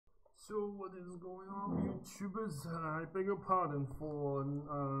So what is going on, YouTubers? I beg your pardon for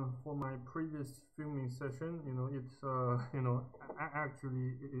my previous filming session. It's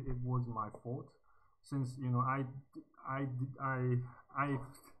actually it was my fault, since I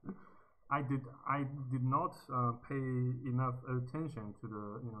did not pay enough attention to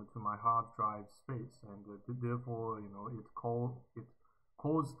to my hard drive space, and therefore it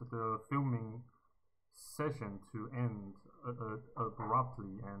caused the filming session to end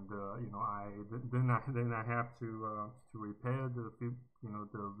abruptly, and then I have to repair the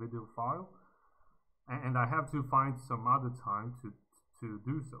video file, and I have to find some other time to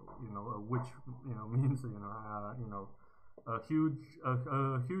do so, which means a huge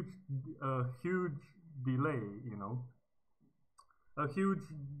delay, a huge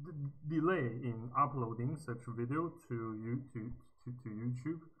delay in uploading such video to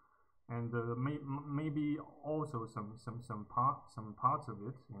YouTube, and maybe also some parts of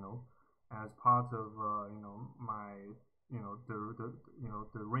it, as part of my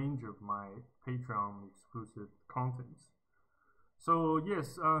the range of my Patreon exclusive contents. So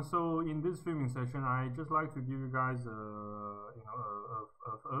yes, so in this filming session, I just like to give you guys a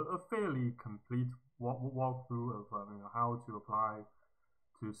fairly complete walkthrough of how to apply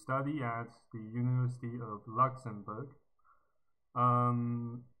to study at the University of Luxembourg.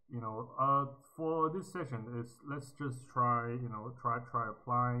 For this session, let's just try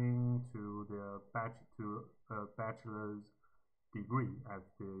applying to a bachelor's degree at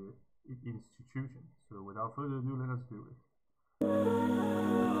the institution. So without further ado, let us do it.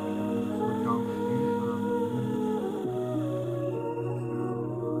 Switch on the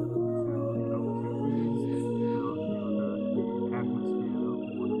atmosphere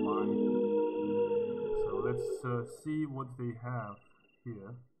or the mind. So let's see what they have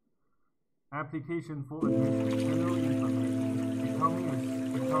here. Application for admission, general information, becoming a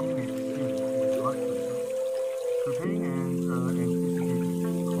student in Luxembourg, preparing and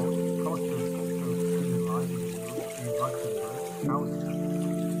anticipating cost of student life in Luxembourg, housing.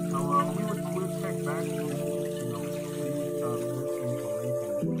 So we'll check back to this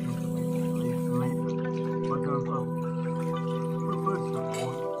information later. But first of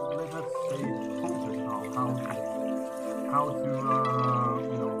all, let us stay focused on how to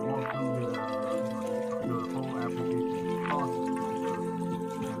walk through the whole application process,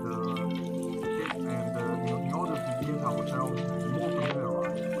 and in order to get ourselves more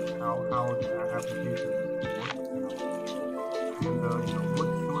familiarized with how the application works, and what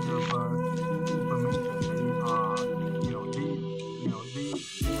sort of information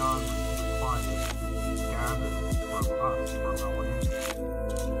they are required to gather from us, from our interest.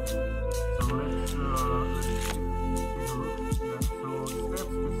 So let's take a look. So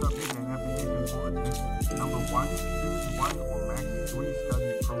steps to submit an application for admission. Number 1, choose one or max 3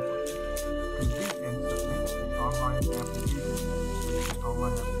 study programs. Complete and submit the online application.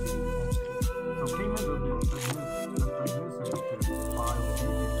 So payment of the administrative file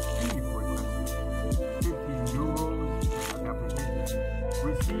fee for requested €15 application.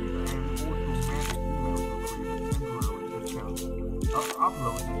 Receive an automatic email to create a temporary account.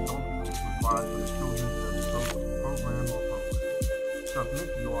 Upload the documents required for the children's study program or program. Submit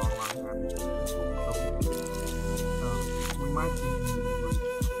your online application for submission. We might be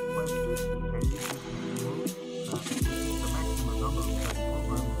requested to pay €50 the maximum number of study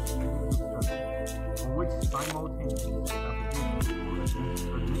programs and study, for which simultaneous applications for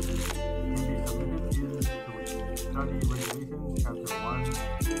admission can be submitted in Study Regulations Chapter 1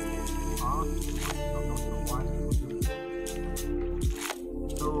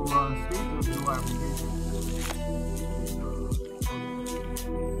 So state of your application.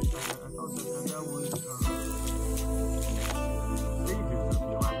 I thought that was stages of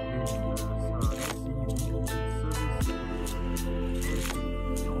your application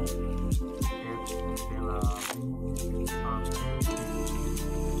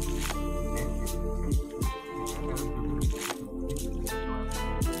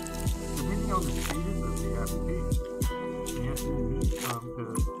depending on the status of the application,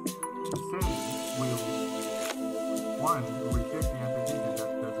 the setting will 1. Reject the application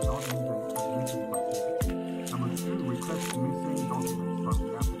that does not meet the admission criteria. Number 2. Request missing documents from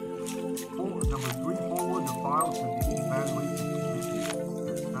the application. Number 3. Forward the file to the evaluation committee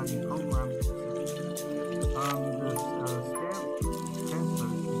that study programs specific. The staff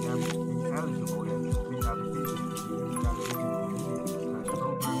censored the eligible and complete application to the evaluation committee that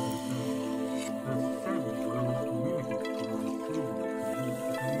program the setting will communicate to the student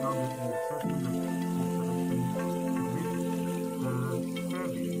depending on the assessment of selection committee. The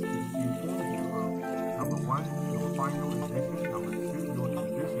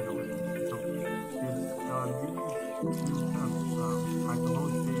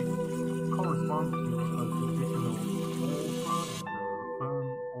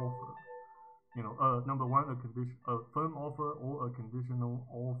number one, a firm offer or a conditional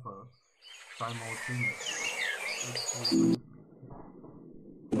offer simultaneously.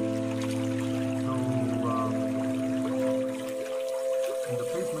 And the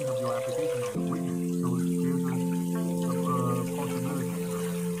placement of your application on the widget. So there's a possibility of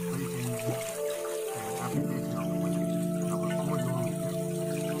placing an application on the widget.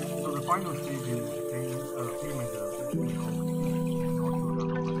 So the final stage is payment of payment is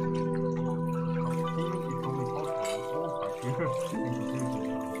only possible in all criteria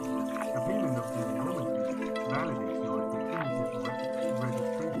the payment of the enrollment fee validates your definitive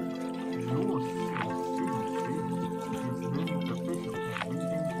registration. Your student status is then official and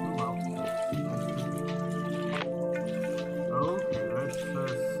maintained throughout the semester. Okay, let's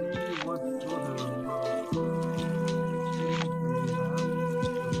see what sort of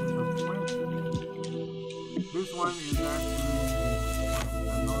this one is actually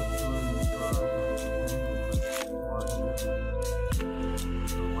I'm not sure if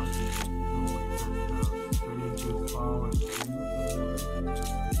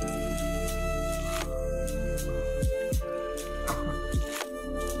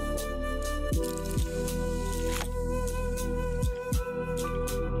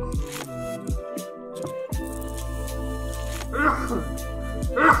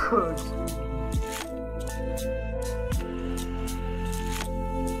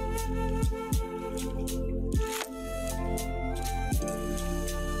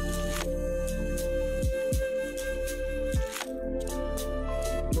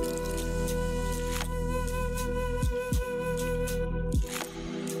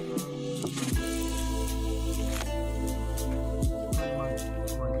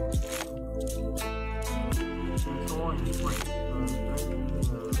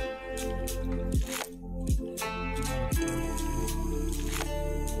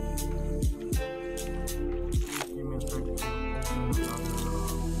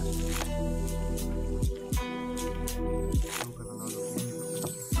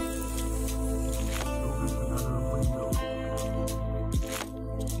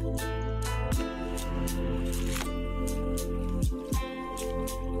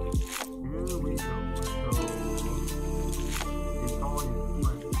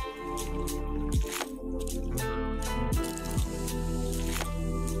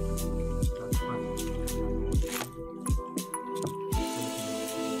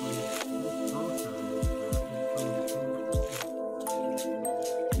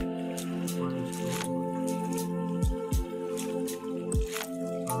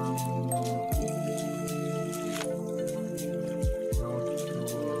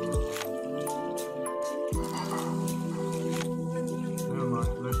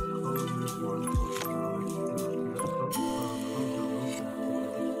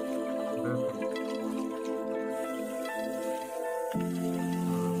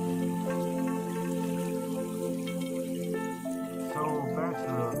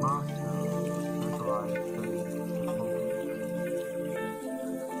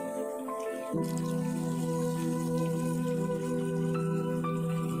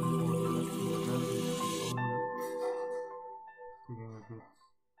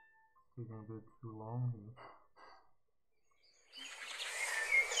taking a bit too long here.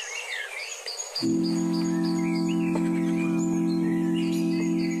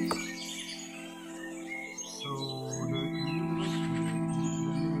 So the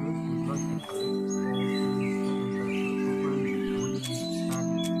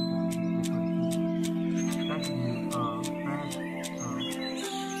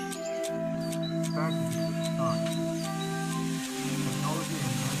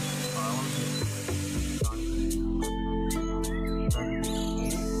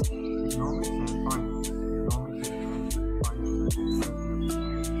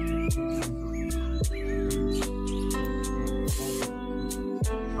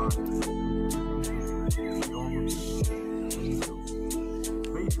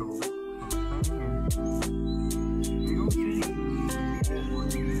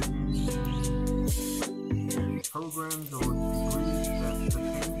programs or degrees that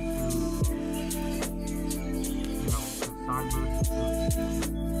pertain to,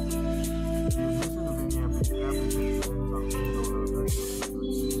 cybersecurity. The admission of any application depends on the origin of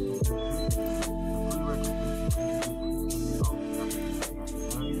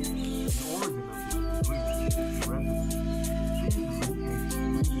the degree, residence.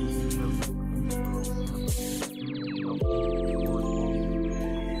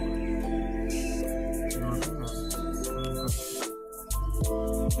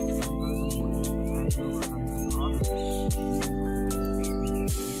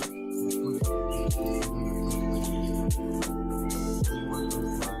 These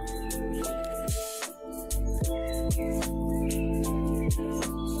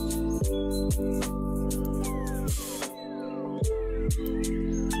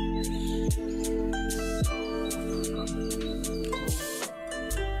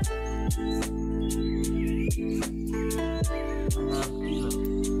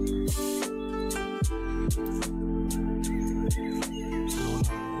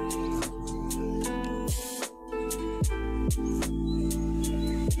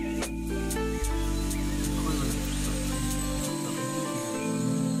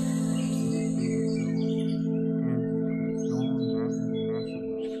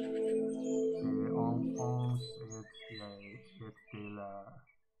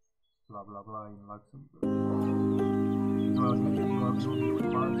Blah blah blah in Luxembourg. So I think you have to be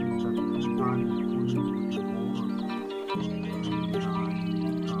required to set the time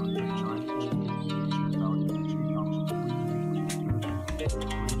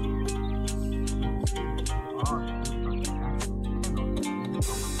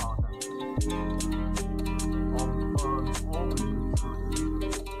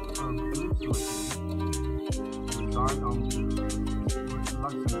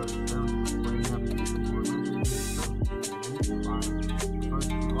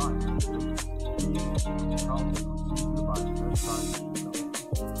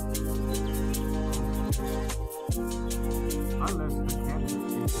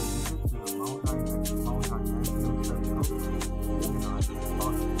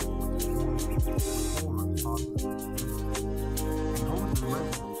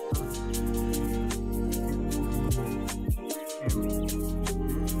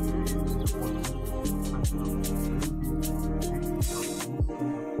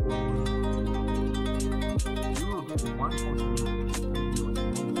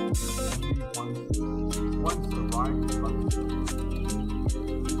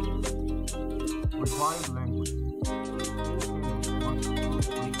required language.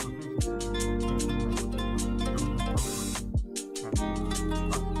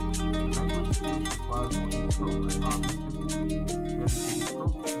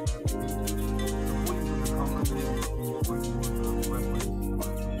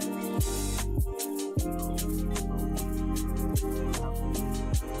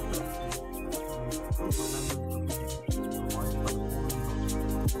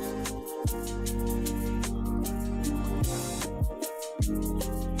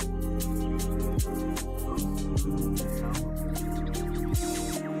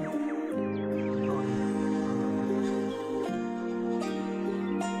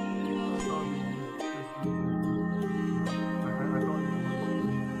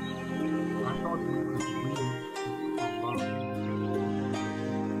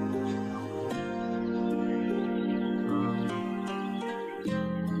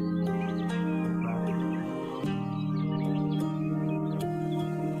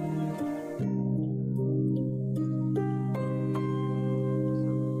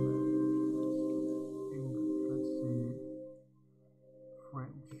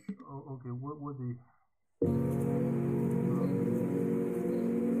 Okay, what would the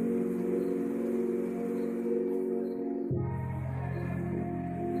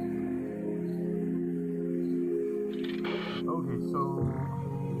okay, so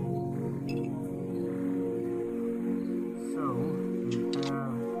we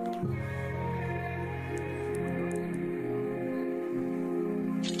have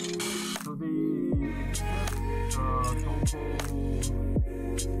so the total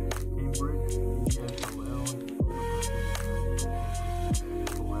Cambridge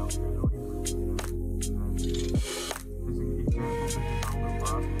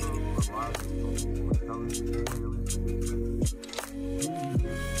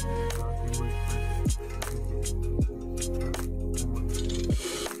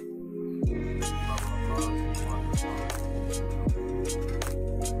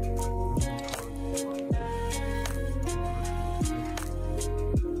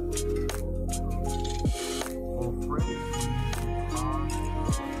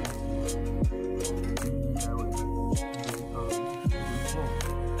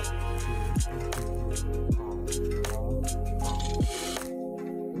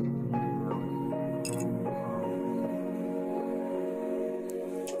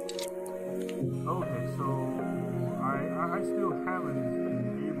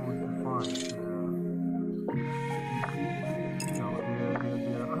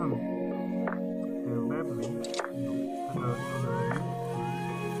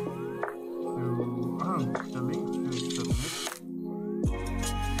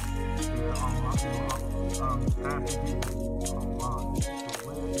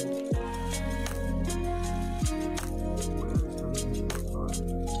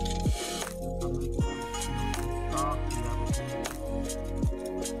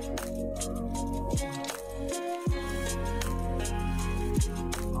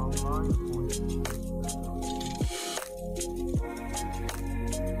online courses.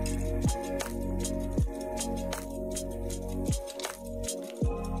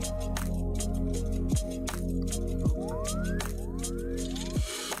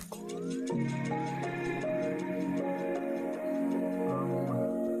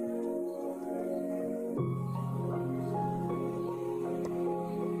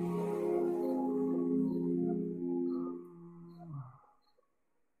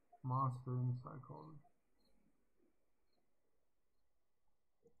 Master in psychology.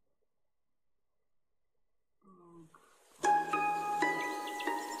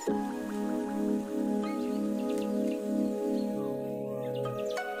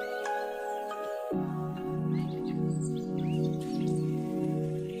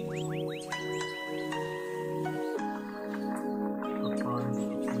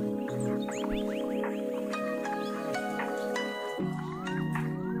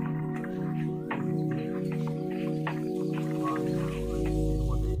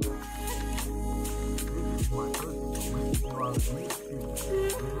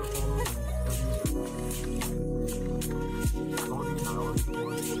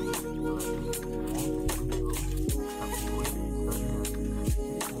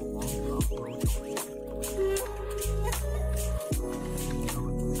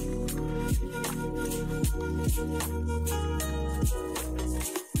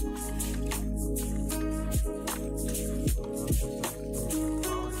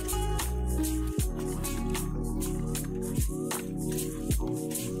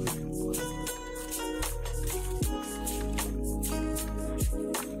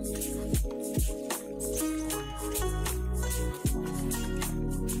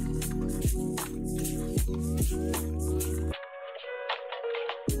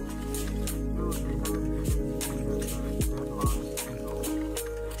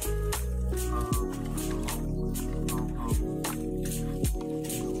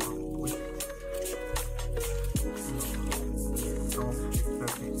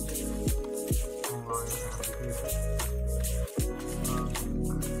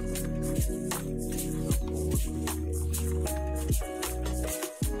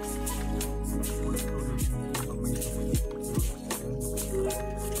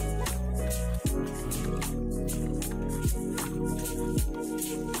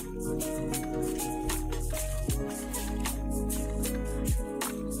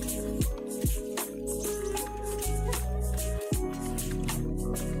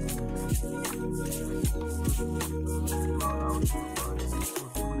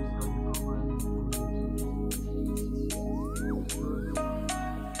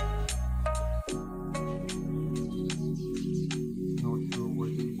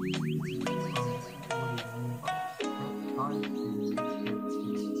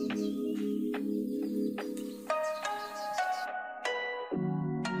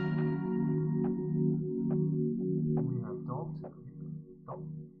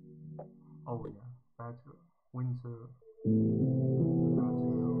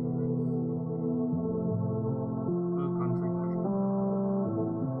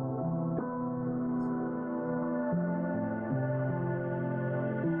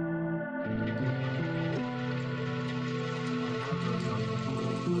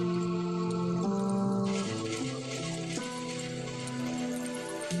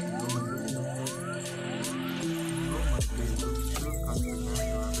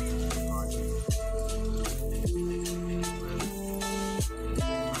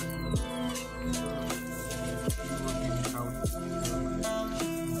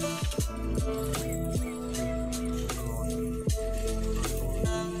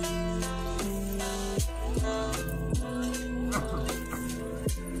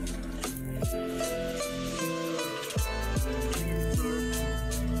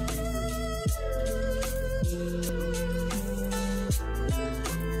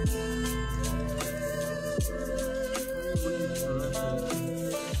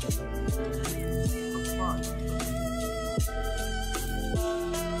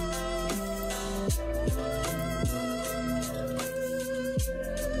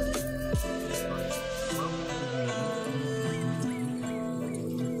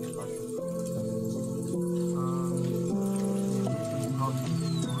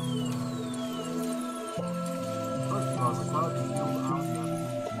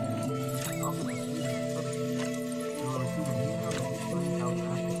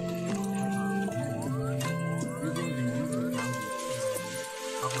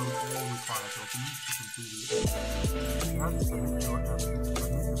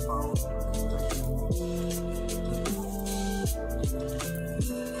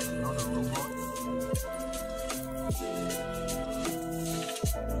 Another robot.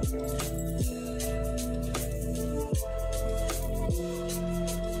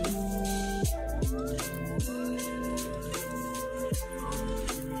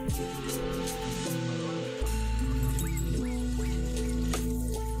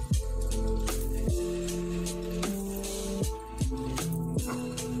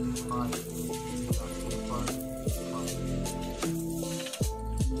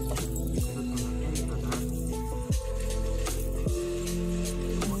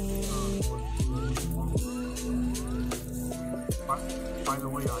 By the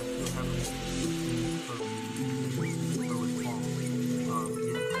way, I still haven't received a response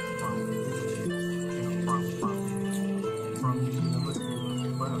yet from the University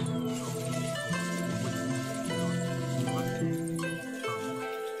of Bern, which is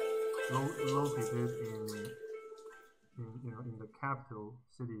university located in the capital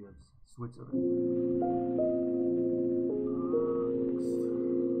city of Switzerland.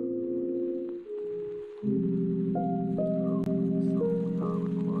 Next.